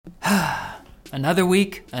Another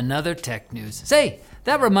week, another tech news. Say,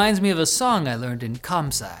 that reminds me of a song I learned in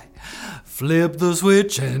Comsci. Flip the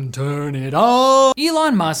switch and turn it on.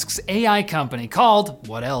 Elon Musk's AI company called,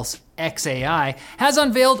 what else, xAI, has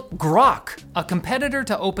unveiled Grok, a competitor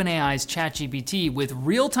to OpenAI's ChatGPT with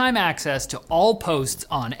real-time access to all posts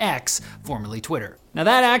on X, formerly Twitter. Now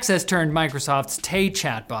that access turned Microsoft's Tay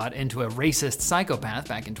chatbot into a racist psychopath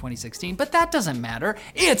back in 2016, but that doesn't matter.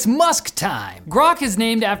 It's Musk time! Grok is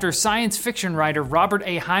named after science fiction writer Robert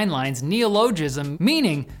A. Heinlein's neologism,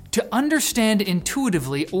 meaning to understand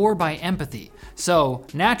intuitively or by empathy. So,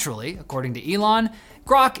 naturally, according to Elon,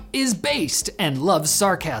 Grok is based and loves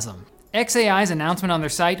sarcasm. xAI's announcement on their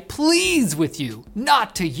site pleads with you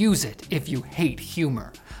not to use it if you hate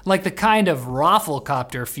humor. Like the kind of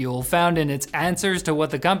rafflecopter fuel found in its answers to what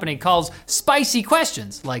the company calls spicy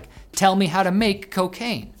questions, like, tell me how to make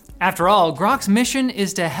cocaine. After all, Grok's mission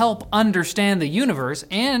is to help understand the universe,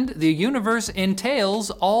 and the universe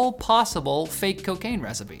entails all possible fake cocaine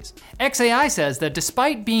recipes. xAI says that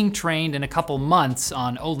despite being trained in a couple months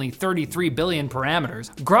on only 33 billion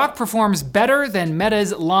parameters, Grok performs better than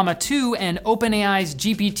Meta's Llama 2 and OpenAI's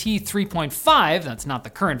GPT 3.5, that's not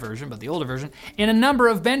the current version, but the older version, in a number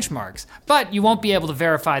of benchmarks. But you won't be able to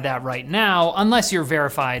verify that right now unless you're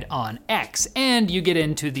verified on X and you get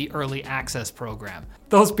into the early access program.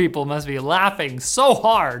 Those people must be laughing so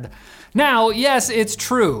hard. Now, yes, it's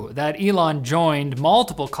true that Elon joined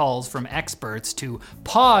multiple calls from experts to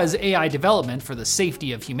pause AI development for the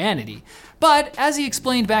safety of humanity. But as he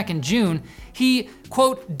explained back in June, he,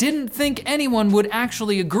 quote, didn't think anyone would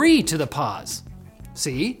actually agree to the pause.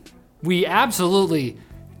 See, we absolutely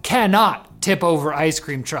cannot tip over ice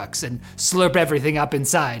cream trucks and slurp everything up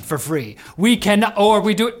inside for free. We cannot, or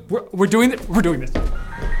we do it, we're doing this.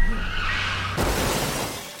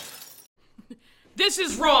 This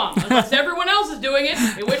is wrong, unless everyone else is doing it,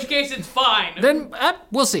 in which case it's fine. Then,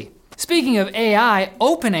 we'll see. Speaking of AI,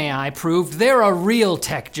 OpenAI proved they're a real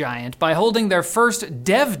tech giant by holding their first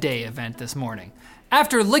DevDay event this morning.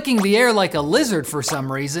 After licking the air like a lizard for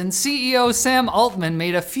some reason, CEO Sam Altman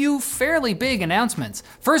made a few fairly big announcements.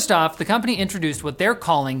 First off, the company introduced what they're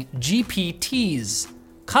calling GPTs.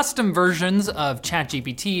 Custom versions of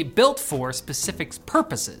ChatGPT built for specific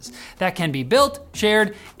purposes that can be built,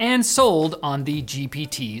 shared, and sold on the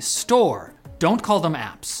GPT store. Don't call them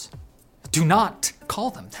apps. Do not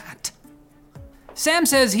call them that. Sam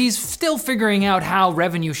says he's still figuring out how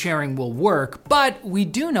revenue sharing will work, but we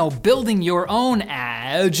do know building your own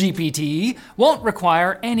GPT won't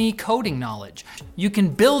require any coding knowledge. You can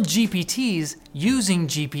build GPTs using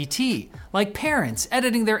GPT, like parents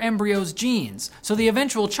editing their embryo's genes, so the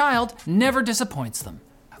eventual child never disappoints them.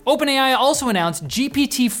 OpenAI also announced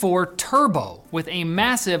GPT-4 Turbo with a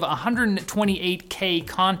massive 128K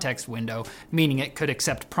context window, meaning it could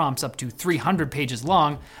accept prompts up to 300 pages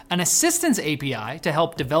long, an assistance API to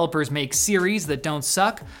help developers make series that don't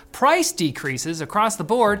suck, price decreases across the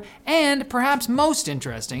board, and perhaps most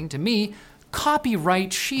interesting to me,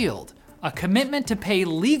 Copyright Shield, a commitment to pay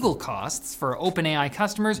legal costs for OpenAI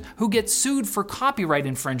customers who get sued for copyright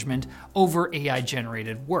infringement over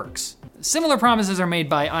AI-generated works. Similar promises are made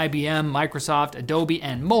by IBM, Microsoft, Adobe,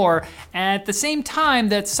 and more, at the same time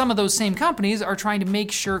that some of those same companies are trying to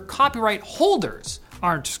make sure copyright holders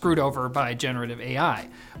aren't screwed over by generative AI,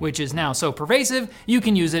 which is now so pervasive, you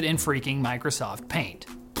can use it in freaking Microsoft Paint.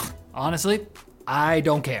 Honestly, I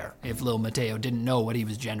don't care if Lil Mateo didn't know what he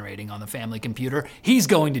was generating on the family computer. He's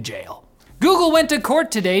going to jail. Google went to court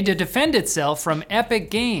today to defend itself from Epic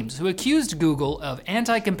Games, who accused Google of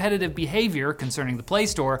anti-competitive behavior concerning the Play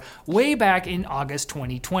Store way back in August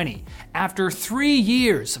 2020. After 3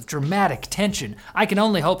 years of dramatic tension, I can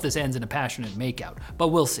only hope this ends in a passionate makeout, but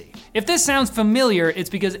we'll see. If this sounds familiar, it's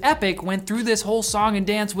because Epic went through this whole song and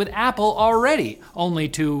dance with Apple already, only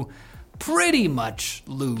to pretty much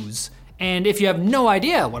lose. And if you have no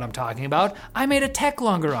idea what I'm talking about, I made a tech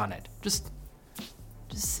longer on it. Just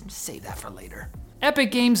save that for later.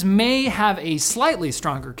 Epic Games may have a slightly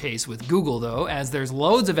stronger case with Google though, as there's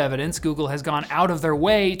loads of evidence Google has gone out of their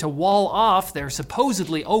way to wall off their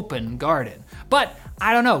supposedly open garden. But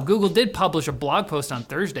I don't know, Google did publish a blog post on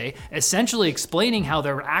Thursday essentially explaining how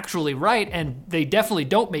they're actually right, and they definitely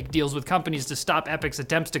don't make deals with companies to stop Epic's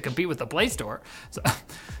attempts to compete with the Play Store. So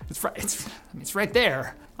it's right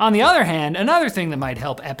there. On the other hand, another thing that might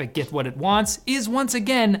help Epic get what it wants is once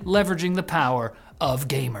again leveraging the power of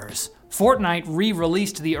gamers. Fortnite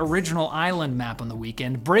re-released the original island map on the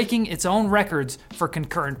weekend, breaking its own records for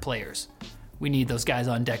concurrent players. We need those guys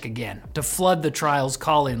on deck again to flood the Trials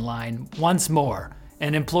call-in line once more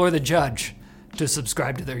and implore the judge to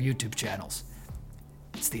subscribe to their YouTube channels.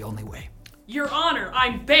 It's the only way. Your Honor,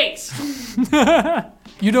 I'm based.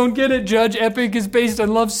 You don't get it, Judge. Epic is based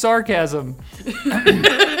on love's sarcasm.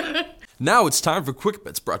 Now it's time for Quick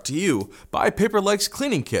Bits, brought to you by Paperlike's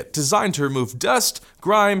cleaning kit, designed to remove dust,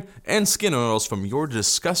 grime, and skin oils from your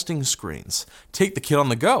disgusting screens. Take the kit on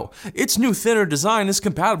the go. Its new thinner design is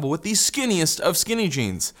compatible with the skinniest of skinny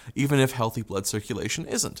jeans, even if healthy blood circulation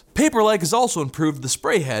isn't. Paperlike has also improved the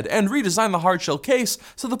spray head and redesigned the hardshell case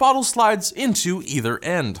so the bottle slides into either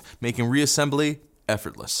end, making reassembly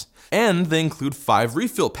effortless. And they include 5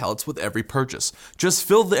 refill pellets with every purchase. Just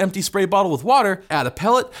fill the empty spray bottle with water, add a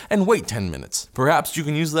pellet, and wait 10 minutes. Perhaps you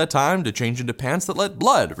can use that time to change into pants that let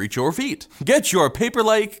blood reach your feet. Get your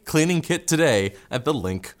Paperlike cleaning kit today at the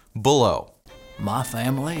link below. My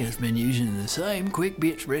family has been using the same Quick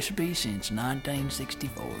Bits recipe since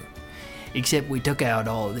 1964, except we took out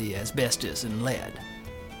all the asbestos and lead.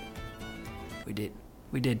 We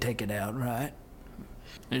did take it out, right?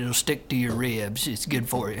 It'll stick to your ribs. It's good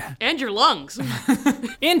for you. And your lungs.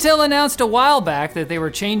 Intel announced a while back that they were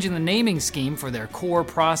changing the naming scheme for their core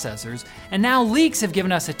processors, and now leaks have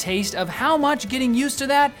given us a taste of how much getting used to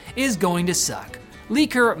that is going to suck.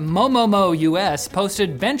 Leaker Momomo US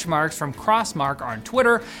posted benchmarks from Crossmark on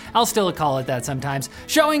Twitter, I'll still call it that sometimes,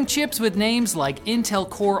 showing chips with names like Intel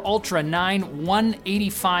Core Ultra 9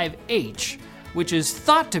 185H, which is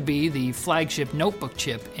thought to be the flagship notebook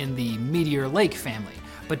chip in the Meteor Lake family.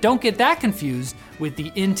 But don't get that confused with the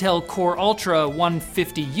Intel Core Ultra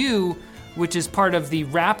 150U, which is part of the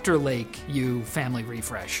Raptor Lake U family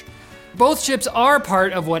refresh. Both chips are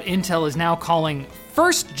part of what Intel is now calling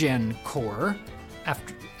first gen Core,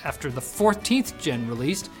 after the 14th gen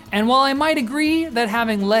released. And while I might agree that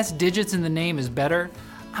having less digits in the name is better,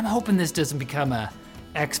 I'm hoping this doesn't become a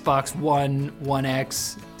Xbox One, One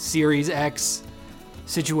X, Series X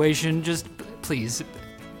situation. Just please,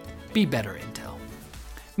 be better, Intel.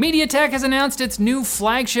 MediaTek has announced its new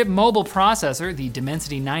flagship mobile processor, the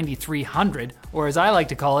Dimensity 9300, or as I like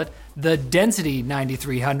to call it, the Density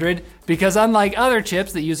 9300, because unlike other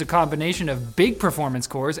chips that use a combination of big performance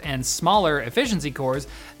cores and smaller efficiency cores,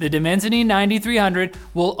 the Dimensity 9300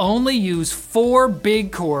 will only use 4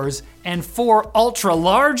 big cores and 4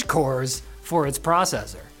 ultra-large cores for its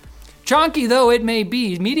processor. Chonky though it may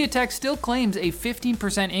be, MediaTek still claims a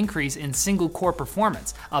 15% increase in single-core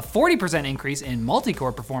performance, a 40% increase in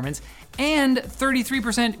multi-core performance, and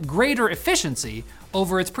 33% greater efficiency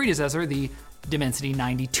over its predecessor, the Dimensity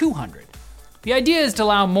 9200. The idea is to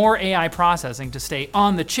allow more AI processing to stay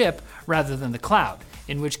on the chip rather than the cloud,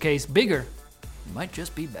 in which case bigger might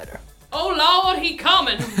just be better. Oh Lord, he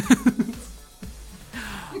coming.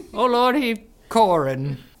 Oh Lord, he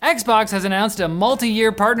corin'. Xbox has announced a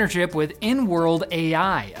multi-year partnership with In-World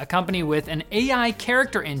AI, a company with an AI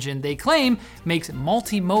character engine they claim makes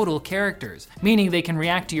multimodal characters, meaning they can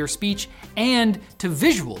react to your speech and to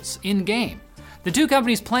visuals in-game. The two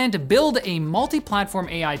companies plan to build a multi-platform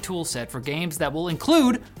AI toolset for games that will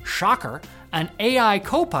include, shocker, an AI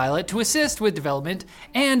co-pilot to assist with development,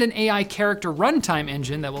 and an AI character runtime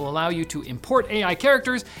engine that will allow you to import AI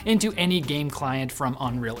characters into any game client from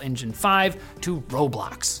Unreal Engine 5 to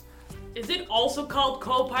Roblox. Is it also called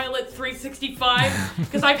Copilot 365?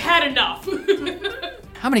 Because I've had enough.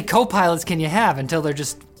 How many co-pilots can you have until they're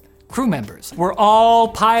just crew members? We're all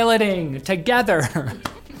piloting together.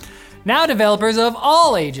 Now developers of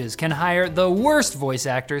all ages can hire the worst voice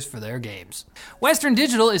actors for their games. Western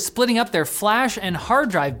Digital is splitting up their flash and hard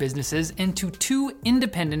drive businesses into 2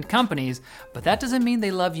 independent companies, but that doesn't mean they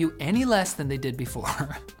love you any less than they did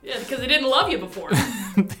before. Yeah, because they didn't love you before.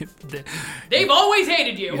 They've always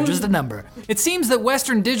hated you. You're just a number. It seems that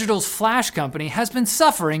Western Digital's flash company has been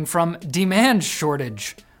suffering from demand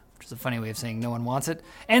shortage. A funny way of saying no one wants it.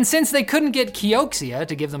 And since they couldn't get Kioxia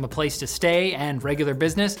to give them a place to stay and regular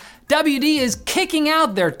business, WD is kicking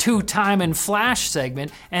out their 2-time and flash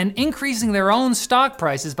segment and increasing their own stock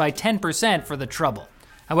prices by 10% for the trouble.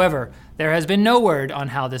 However, there has been no word on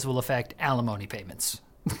how this will affect alimony payments.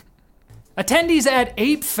 Attendees at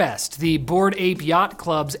Ape Fest, the Bored Ape Yacht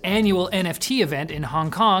Club's annual NFT event in Hong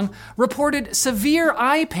Kong, reported severe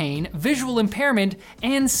eye pain, visual impairment,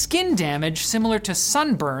 and skin damage similar to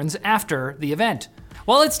sunburns after the event.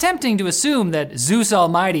 While it's tempting to assume that Zeus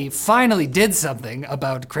Almighty finally did something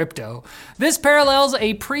about crypto, this parallels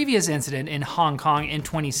a previous incident in Hong Kong in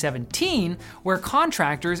 2017 where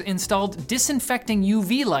contractors installed disinfecting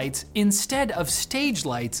UV lights instead of stage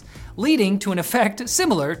lights, leading to an effect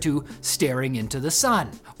similar to staring into the sun.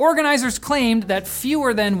 Organizers claimed that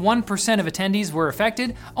fewer than 1% of attendees were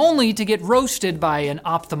affected, only to get roasted by an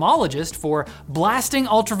ophthalmologist for blasting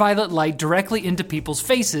ultraviolet light directly into people's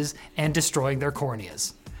faces and destroying their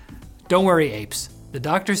corneas. Don't worry, apes. The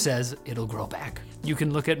doctor says it'll grow back. You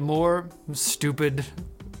can look at more stupid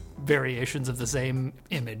variations of the same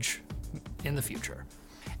image in the future.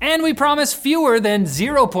 And we promise fewer than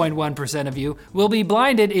 0.1% of you will be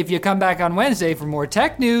blinded if you come back on Wednesday for more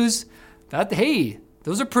tech news. Hey,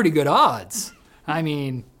 those are pretty good odds. I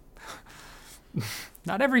mean,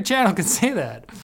 not every channel can say that.